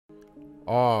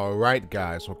Alright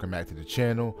guys, welcome back to the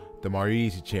channel, the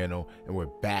Easy channel, and we're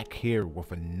back here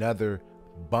with another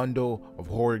bundle of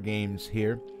horror games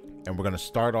here. And we're going to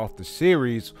start off the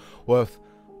series with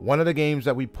one of the games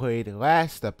that we played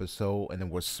last episode, and it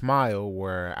was Smile,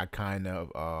 where I kind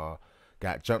of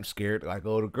got jump scared like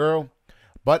a little girl.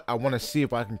 But I want to see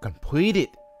if I can complete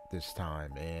it this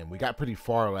time, and we got pretty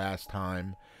far last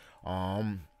time.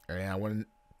 And I wanted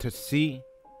to see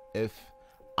if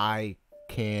I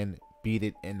can beat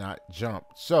it and not jump.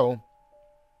 So,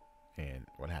 and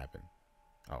what happened?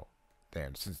 Oh,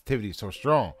 damn, the sensitivity is so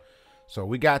strong. So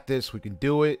we got this, we can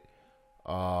do it.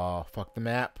 Fuck the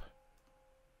map.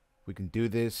 We can do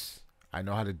this. I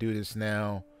know how to do this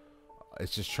now.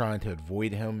 It's just trying to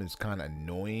avoid him. It's kind of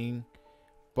annoying,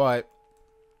 but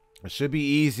it should be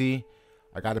easy.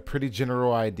 I got a pretty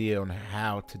general idea on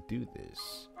how to do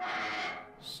this.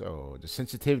 So the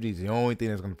sensitivity is the only thing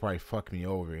that's gonna probably fuck me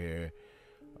over here.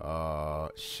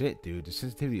 Shit, dude, the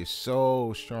sensitivity is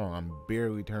so strong. I'm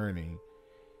barely turning.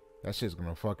 That shit's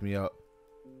gonna fuck me up.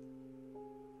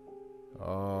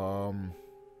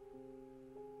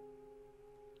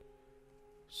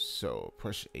 So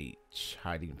push H,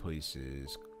 hiding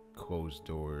places, close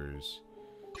doors.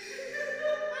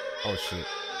 Oh shit.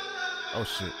 Oh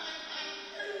shit.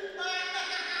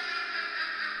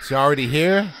 Is he already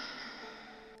here?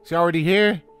 Is he already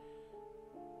here?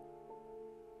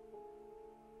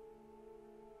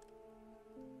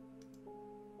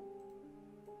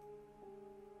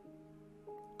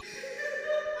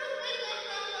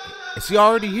 Is he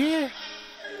already here?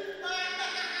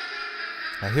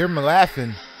 I hear him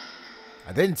laughing.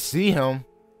 I didn't see him.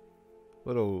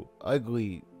 Little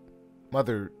ugly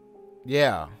mother.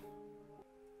 Yeah.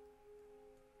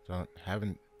 So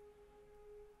haven't.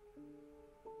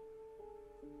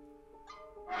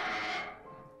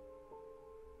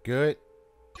 Good.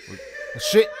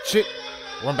 Shit, shit.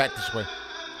 Run back this way.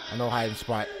 I know hiding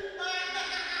spot.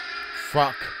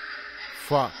 Fuck.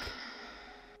 Fuck.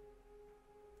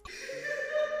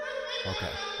 Okay,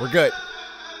 we're good.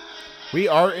 We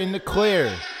are in the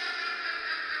clear.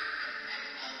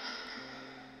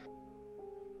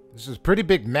 This is a pretty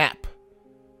big map.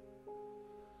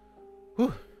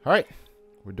 Whew. All right,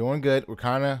 we're doing good. We're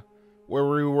kind of where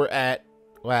we were at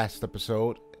last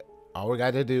episode. All we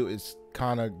got to do is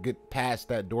kind of get past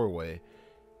that doorway.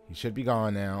 He should be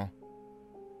gone now.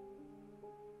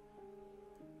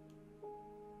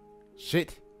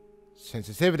 Shit.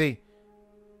 Sensitivity.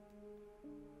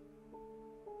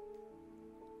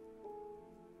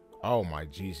 Oh my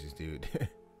Jesus, dude.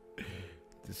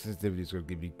 The sensitivity is going to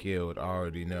get me killed. I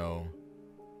already know.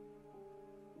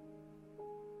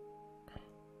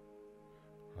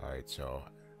 Alright, so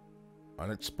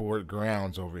unexplored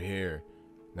grounds over here.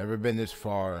 Never been this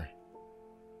far.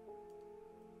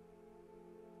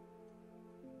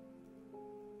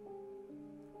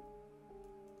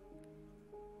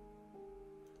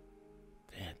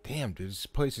 Damn, dude, this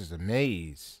place is a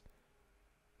maze.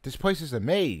 This place is a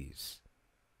maze.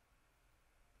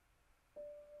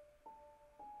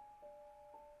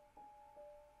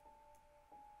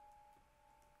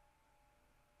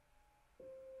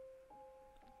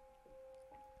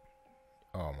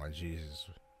 Oh my Jesus.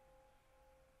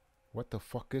 What the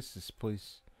fuck is this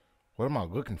place? What am I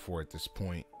looking for at this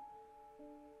point?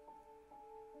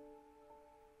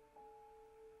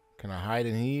 Can I hide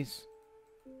in these?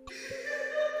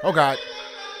 Oh God.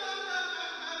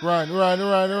 Run, run,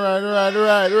 run, run, run,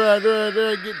 run, run, run,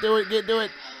 run. Get to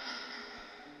it.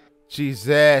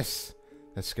 Jesus.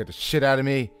 That scared the shit out of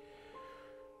me.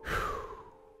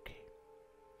 Okay.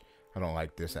 I don't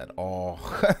like this at all.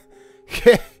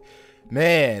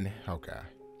 Man. Okay.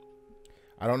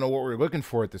 I don't know what we're looking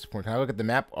for at this point. Can I look at the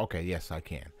map? Okay, yes, I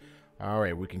can.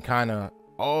 Alright, we can kind of...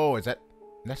 Oh, is that...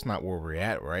 That's not where we're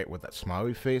at, right? With that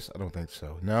smiley face? I don't think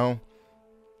so. No.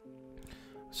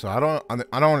 So I don't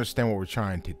understand what we're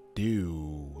trying to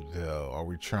do, though. Are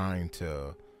we trying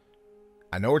to...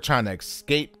 I know we're trying to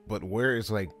escape, but where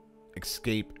is, like,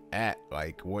 escape at?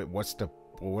 Like, what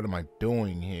am I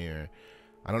doing here?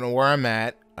 I don't know where I'm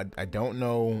at. I don't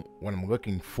know what I'm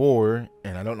looking for,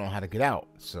 and I don't know how to get out.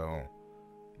 So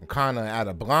I'm kind of at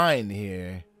a blind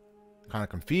here, kind of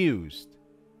confused.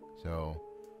 So,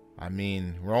 I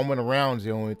mean, roaming around is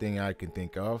the only thing I can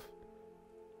think of.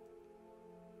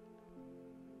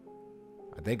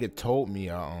 I think it told me,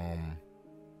 in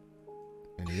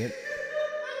the end.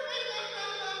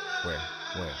 Where?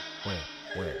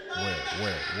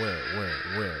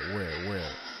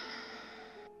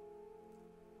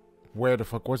 Where the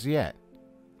fuck was he at?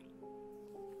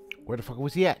 Where the fuck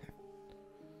was he at?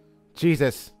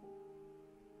 Jesus.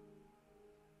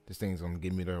 This thing's gonna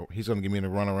give me the. He's gonna give me the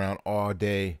run around all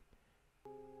day.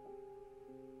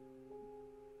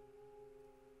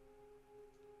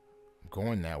 I'm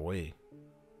going that way.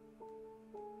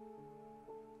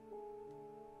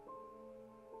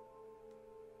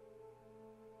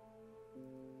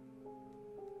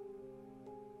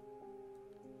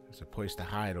 There's a place to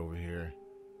hide over here.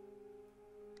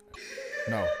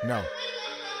 No, no,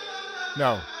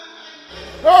 no.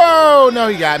 Oh, no,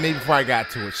 he got me before I got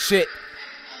to it. Shit.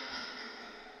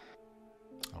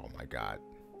 Oh, my God.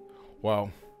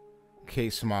 Well,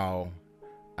 K-Smile,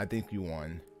 I think you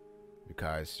won.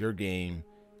 Because your game,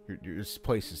 this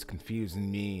place is confusing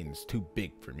me and it's too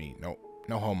big for me. No,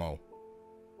 no homo.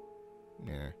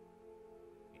 Yeah.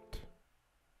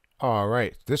 All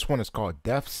right. This one is called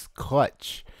Death's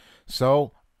Clutch.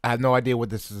 So, I have no idea what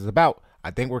this is about.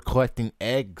 I think we're collecting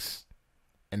eggs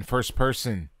in first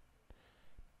person.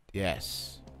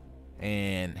 Yes.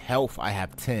 And health, I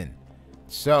have 10.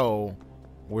 So,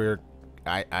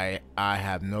 I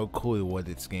have no clue what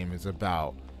this game is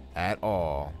about at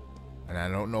all. And I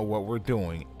don't know what we're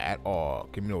doing at all.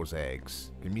 Give me those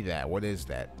eggs. Give me that. What is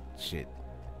that shit?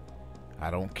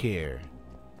 I don't care.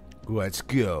 Let's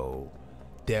go.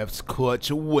 Death's Clutch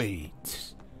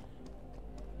awaits.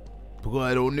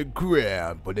 Blood on the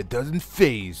ground, but it doesn't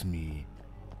faze me.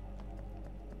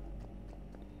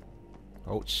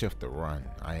 Hold shift to run.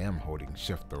 I am holding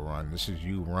shift to run. This is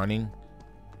you running.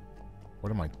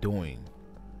 What am I doing?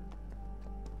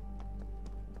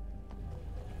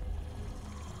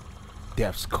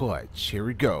 Death's Clutch. Here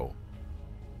we go.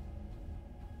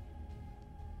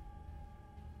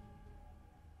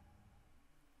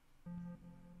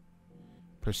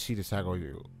 Proceed to tackle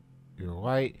your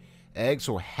light. Eggs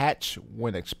will hatch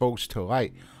when exposed to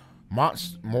light.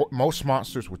 Most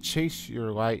monsters will chase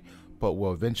your light, but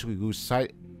will eventually lose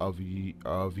sight of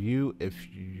you if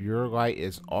your light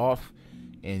is off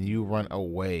and you run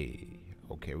away.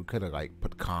 Okay, we could have like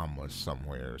put commas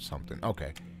somewhere or something.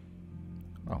 Okay.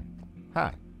 Oh,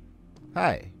 hi,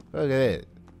 hi. Look at it.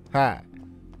 Hi,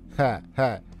 hi,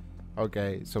 hi.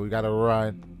 Okay, so we gotta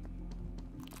run.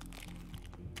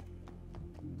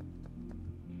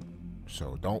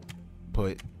 So don't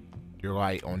put your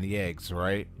light on the eggs,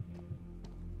 right?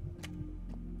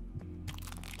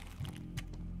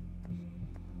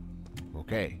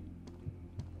 Okay.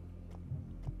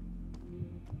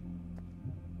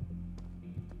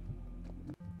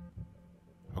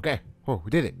 Okay. Oh,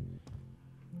 we did it.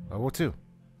 Level 2.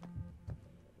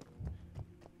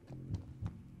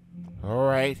 All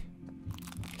right.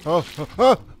 Oh, oh,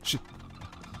 oh, shit.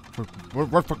 Run,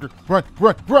 fucker. Run,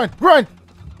 run, run, run.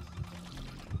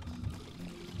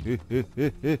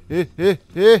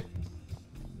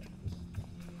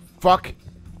 Fuck.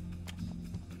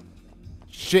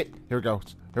 Shit. Here we go.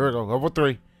 Here we go. Level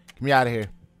 3. Get me out of here.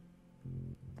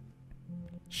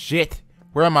 Shit.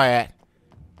 Where am I at?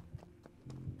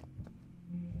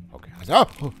 Okay. Oh.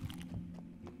 Okay.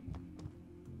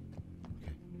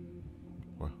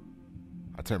 Well,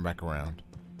 I'll turn back around.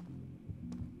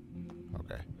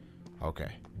 Okay.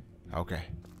 Okay. Okay.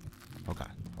 Okay.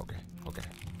 Okay. Okay.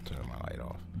 Turn my light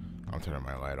off. I'm turning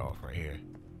my light off right here.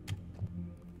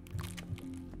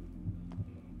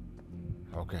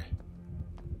 Okay.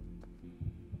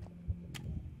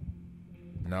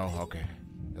 No, okay.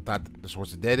 I thought this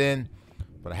was a dead end,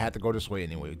 but I had to go this way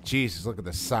anyway. Jesus, look at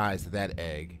the size of that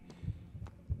egg.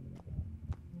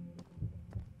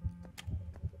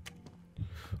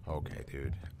 Okay,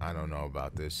 dude. I don't know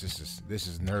about this. This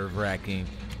is nerve-wracking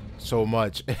so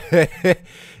much. This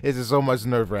is so much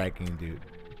nerve-wracking, dude.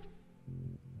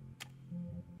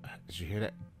 Did you hear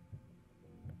that?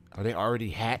 Are they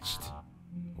already hatched?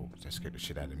 Oh, that scared the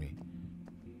shit out of me.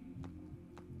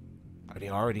 Are they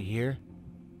already here?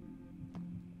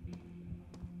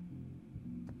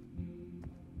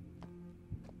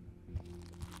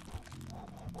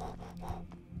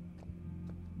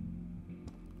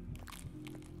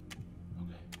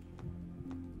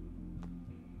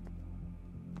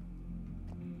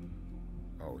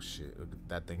 Oh shit, look,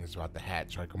 that thing is about to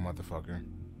hatch like a motherfucker.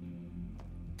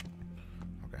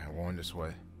 Okay, I'm going this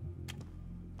way.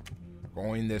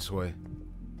 Going this way.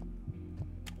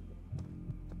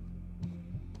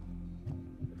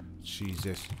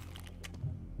 Jesus.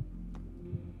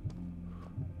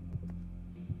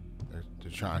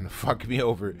 They're trying to fuck me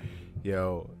over.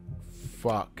 Yo,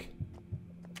 fuck.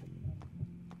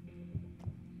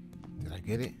 Did I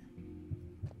get it?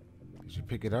 Did you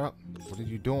pick it up? What are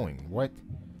you doing? What?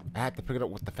 I had to pick it up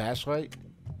with the flashlight?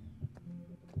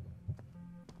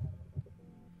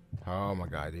 Oh my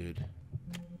god, dude.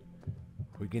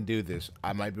 We can do this.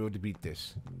 I might be able to beat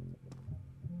this.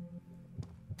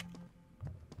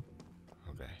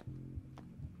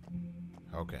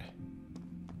 Okay.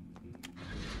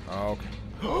 Okay.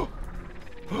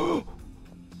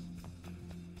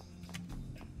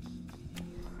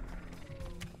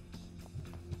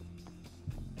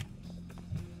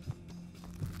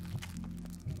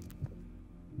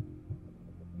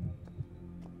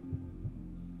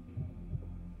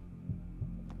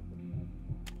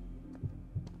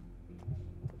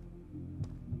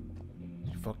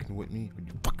 You fucking with me? Are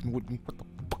you fucking with me? What the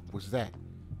fuck was that?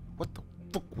 What the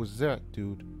fuck was that,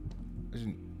 dude?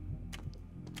 Isn't...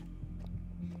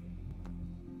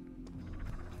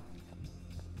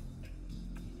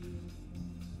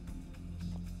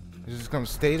 Is this gonna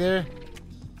stay there?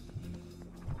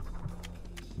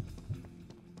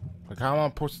 Like, how am I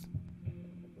supposed to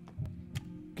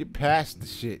get past the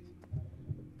shit?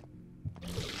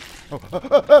 Oh,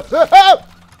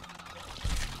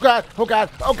 God, oh God,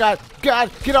 oh God,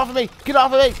 God, get off of me, get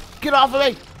off of me, get off of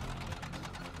me.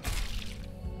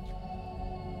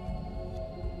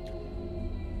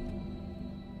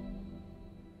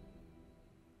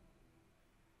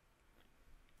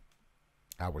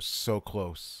 I was so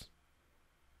close.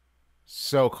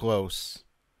 So close.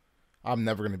 I'm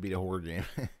never going to beat a horror game.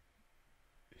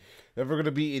 Never going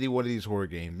to beat any one of these horror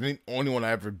games. The only one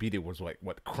I ever beat it was like,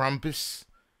 what, Krampus?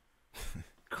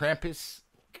 Krampus?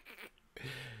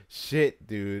 Shit,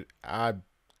 dude. I'm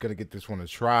going to get this one a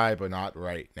try, but not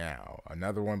right now.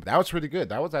 Another one. But that was pretty good.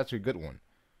 That was actually a good one.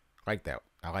 I like that.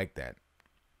 I like that.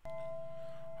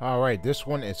 Alright, this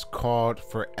one is called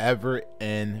Forever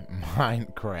in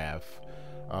Minecraft.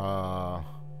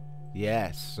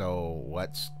 Yes, so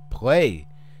let's play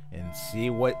and see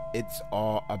what it's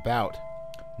all about.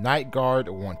 Night guard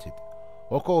wanted.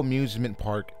 Local amusement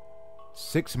park.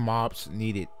 6 mobs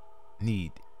needs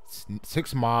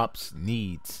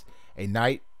a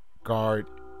night guard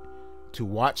to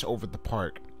watch over the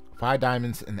park. 5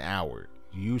 diamonds an hour.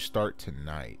 You start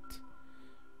tonight.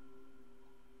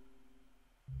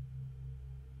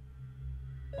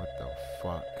 What the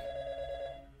fuck?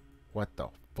 What the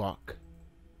fuck?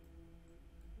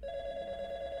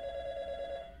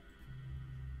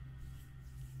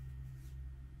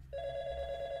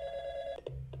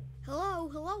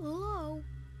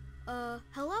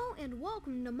 Hello and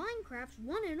welcome to Minecraft's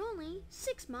one and only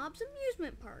 6 Mobs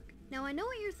amusement park. Now I know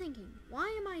what you're thinking,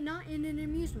 why am I not in an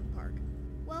amusement park?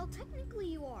 Well, technically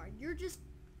you are, you're just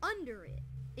under it.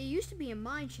 It used to be a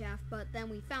mine shaft, but then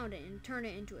we found it and turned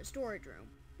it into a storage room.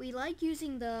 We like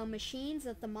using the machines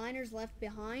that the miners left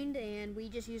behind, and we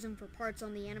just use them for parts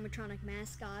on the animatronic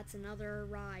mascots and other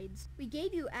rides. We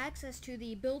gave you access to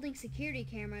the building security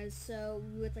cameras, so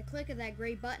with a click of that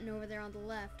gray button over there on the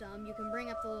left, you can bring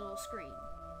up the little screen.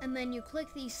 And then you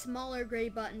click these smaller gray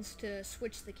buttons to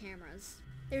switch the cameras.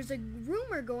 There's a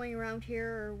rumor going around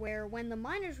here where when the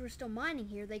miners were still mining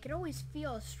here, they could always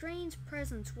feel a strange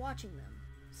presence watching them.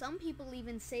 Some people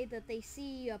even say that they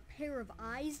see a pair of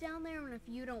eyes down there, and if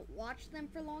you don't watch them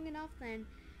for long enough, then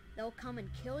they'll come and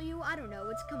kill you. I don't know,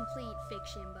 it's complete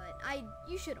fiction, but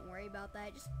you shouldn't worry about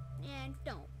that. Just,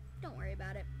 don't worry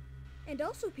about it. And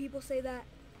also people say that,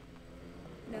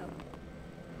 no.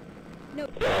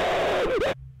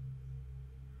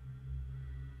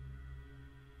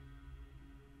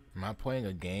 Am I playing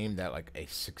a game that like a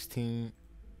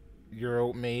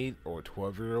 16-year-old made or a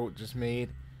 12-year-old just made?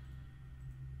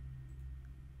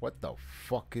 What the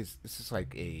fuck is this? Is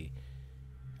like a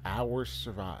hour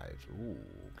survived. Ooh,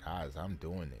 guys, I'm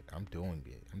doing it. I'm doing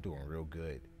real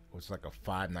good. It's like a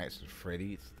 5 Nights at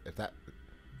Freddy's. If that,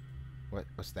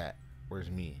 what's that?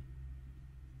 Where's me?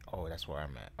 Oh, that's where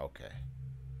I'm at. Okay.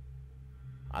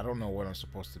 I don't know what I'm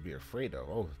supposed to be afraid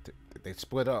of. Oh, they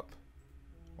split up.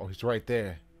 Oh, he's right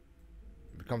there.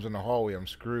 If he comes in the hallway, I'm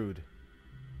screwed.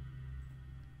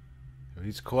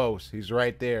 He's close. He's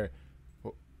right there.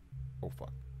 Oh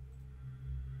fuck.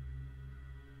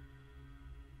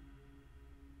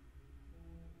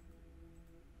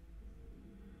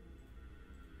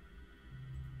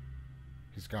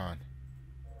 He's gone.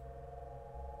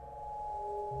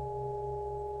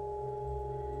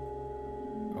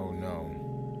 Oh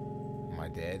no. Am I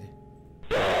dead?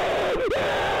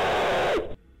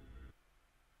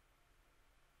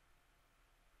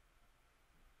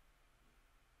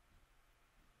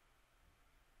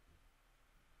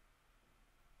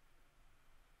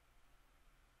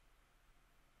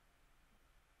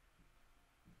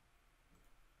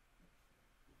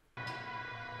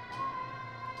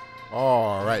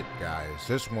 Alright guys,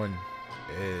 this one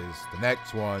is the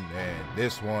next one, and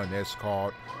this one is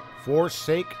called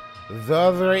Forsake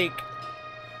the Drake.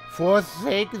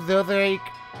 Forsake the Drake.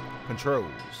 Controls.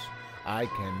 I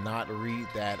cannot read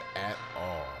that at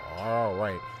all.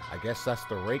 Alright, I guess that's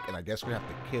the rake, and I guess we have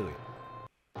to kill it.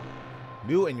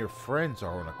 You and your friends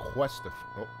are on a quest to...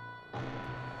 Oh.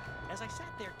 As I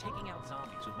sat there taking out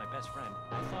zombies with my best friend,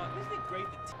 I thought, isn't it great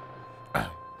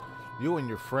that... You and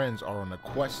your friends are on a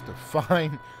quest to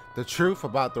find the truth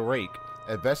about the rake.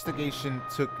 Investigation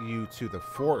took you to the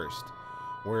forest,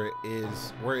 where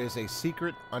is a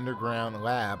secret underground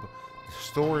lab. The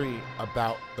story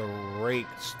about the rake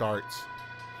starts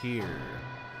here.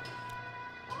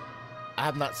 I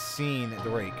have not seen the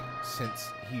rake since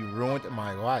he ruined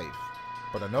my life,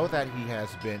 but I know that he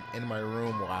has been in my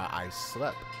room while I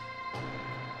slept.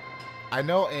 I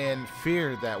know and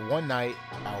fear that one night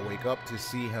I'll wake up to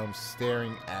see him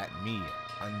staring at me.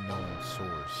 Unknown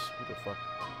source. Who the fuck?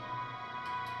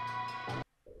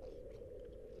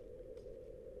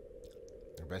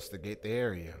 Investigate the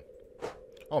area.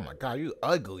 Oh my god, you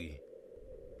ugly.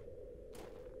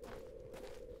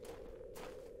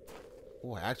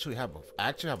 Oh, I actually have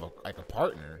a like a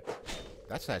partner.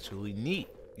 That's actually neat.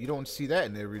 You don't see that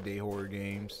in everyday horror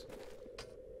games.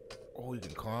 Oh, you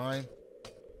can climb.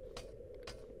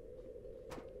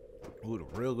 Ooh, the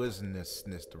realismness.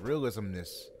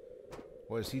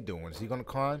 What is he doing? Is he gonna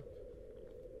climb?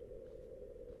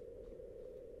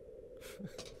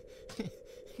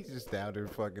 He's just down there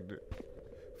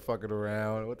fucking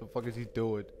around. What the fuck is he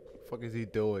doing? What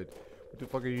the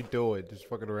fuck are you doing? Just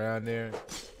fucking around there?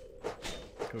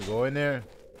 Can we go in there?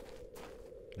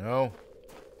 No?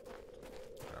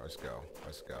 Alright, let's go.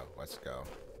 I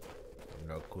have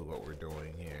no clue what we're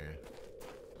doing here.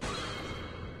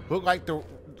 Look like the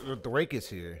rake is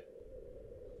here.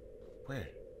 Where?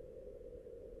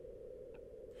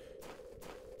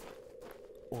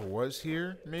 Or was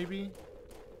here, maybe?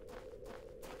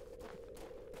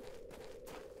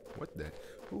 What the?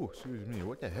 Ooh, excuse me.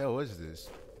 What the hell is this?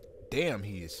 Damn,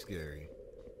 he is scary.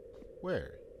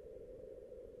 Where?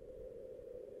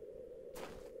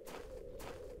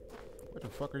 What the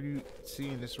fuck are you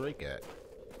seeing this rake at?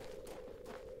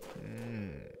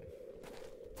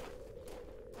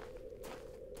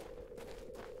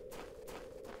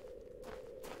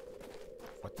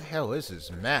 What the hell is this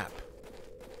map?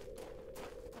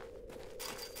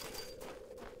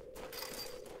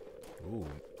 Ooh.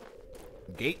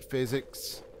 Gate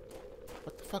physics.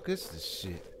 What the fuck is this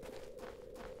shit?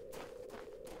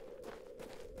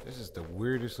 This is the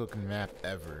weirdest looking map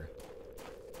ever.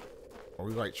 Are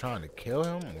we like trying to kill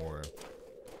him, or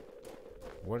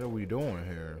what are we doing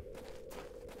here?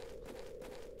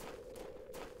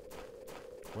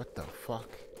 What the fuck?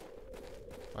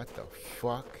 What the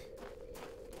fuck?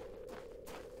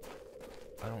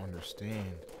 I don't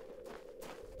understand.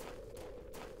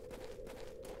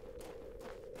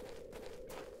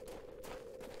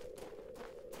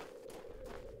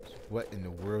 What in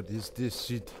the world is this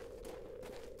shit?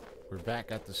 We're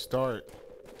back at the start.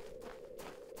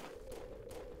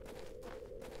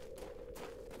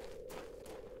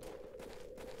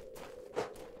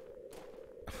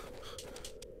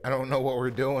 I don't know what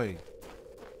we're doing.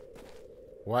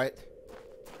 What?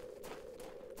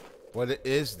 What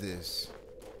is this?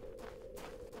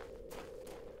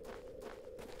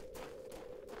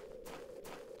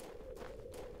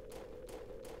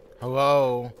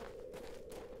 Hello?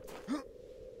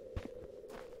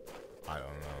 I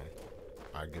don't know.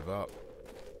 I give up.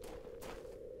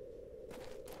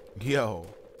 Yo.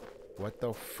 What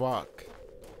the fuck?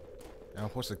 I'm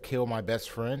supposed to kill my best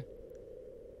friend?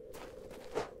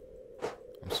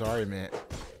 I'm sorry, man.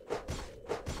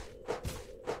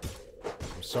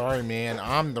 I'm sorry, man.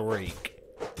 I'm the rake.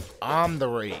 I'm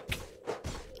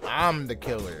the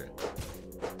killer.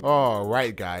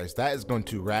 Alright, guys. That is going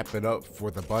to wrap it up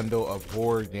for the bundle of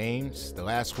horror games. The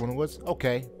last one was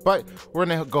okay, but we're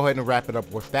going to go ahead and wrap it up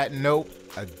with that note.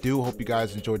 I do hope you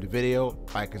guys enjoyed the video.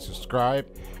 Like and subscribe,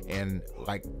 and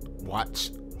like watch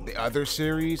the other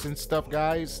series and stuff,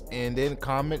 guys, and then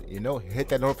comment, hit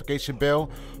that notification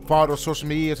bell, follow those social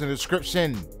medias in the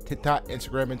description, TikTok,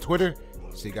 Instagram, and Twitter.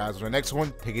 See you guys on the next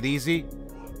one. Take it easy.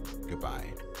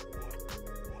 Goodbye.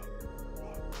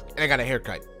 And I got a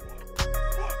haircut.